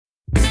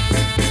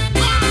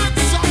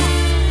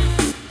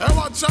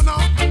watch you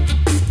now.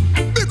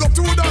 Big up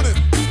to Danny.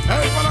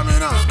 Hey, follow me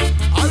now.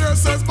 I hear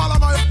says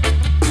Balama.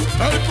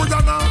 Hey, put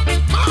you now.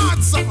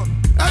 Mad son.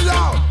 Hey,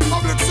 yo,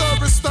 public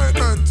service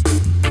statement.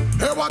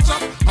 Hey, watch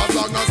out. As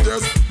long as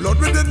there's blood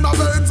within my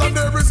veins and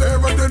there is air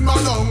within my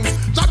lungs.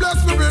 God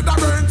bless me with the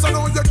brains, I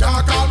know you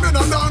can't call me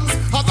no dunce.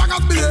 As long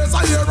as me ears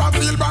I hear and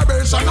feel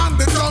vibration and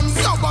the drums.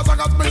 Yo, as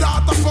long as me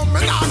heart a pump,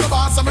 me not the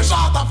boss and me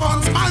short of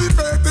funds. My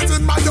faith is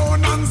in my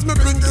own hands, me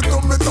bring it to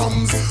me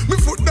thumbs. Me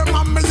foot them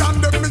on me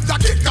and them, me a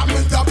kick and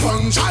me a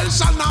punch. I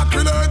shall not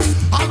relent,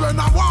 all when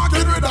I'm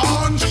walking with a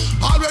hunch.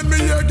 All when me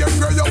hear get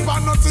grey up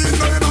and not see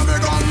nothing on me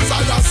guns.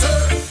 I just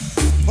say,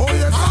 oh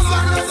yes, as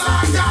long as I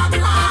got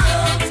my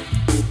head,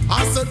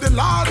 I said the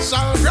Lord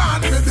shall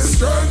grant me the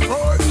strength,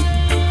 boy,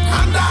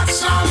 and that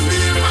shall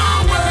be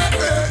my way.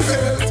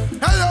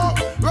 Hey yo,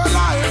 well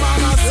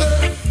I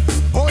say,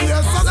 oh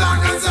yes, as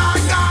long as I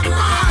got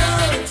my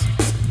head,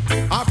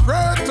 I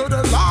pray to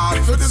the Lord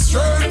for the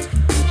strength.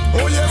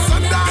 Oh yes,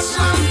 and that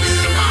shall be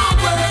my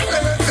way.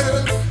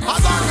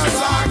 As long as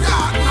I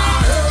got my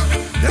head,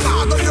 you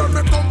know don't hear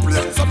me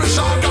complain, so me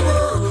shout a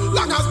word.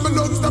 Long as me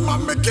lungs them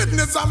and me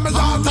kidneys and me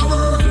heart a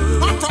work.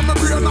 And from me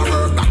brain a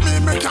work, that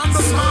mean me can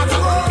do smart a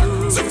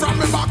work. See from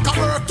me back a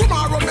work,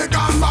 tomorrow me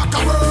gone back a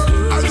work.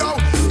 Hey yo,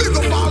 big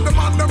up all them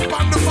and them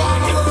pan the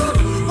farm a work.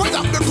 We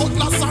have the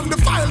cutlass and the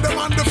file them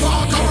and the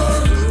fork a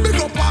work. Big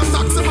up all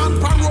taxi man,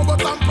 pan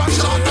robot and pan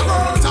shot a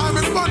work. Time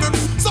is money,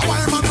 so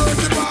I man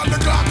working on the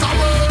clock a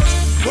work.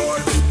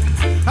 Boy,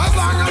 as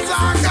long as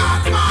I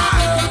got my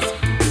head,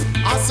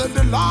 I said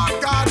the Lord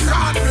God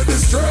grant me the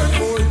strength,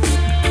 boy,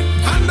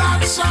 and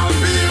that shall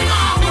be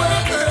my way.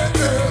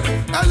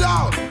 Hey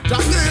yo,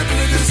 just give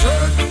me the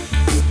strength.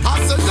 I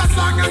said as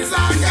long as I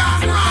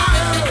got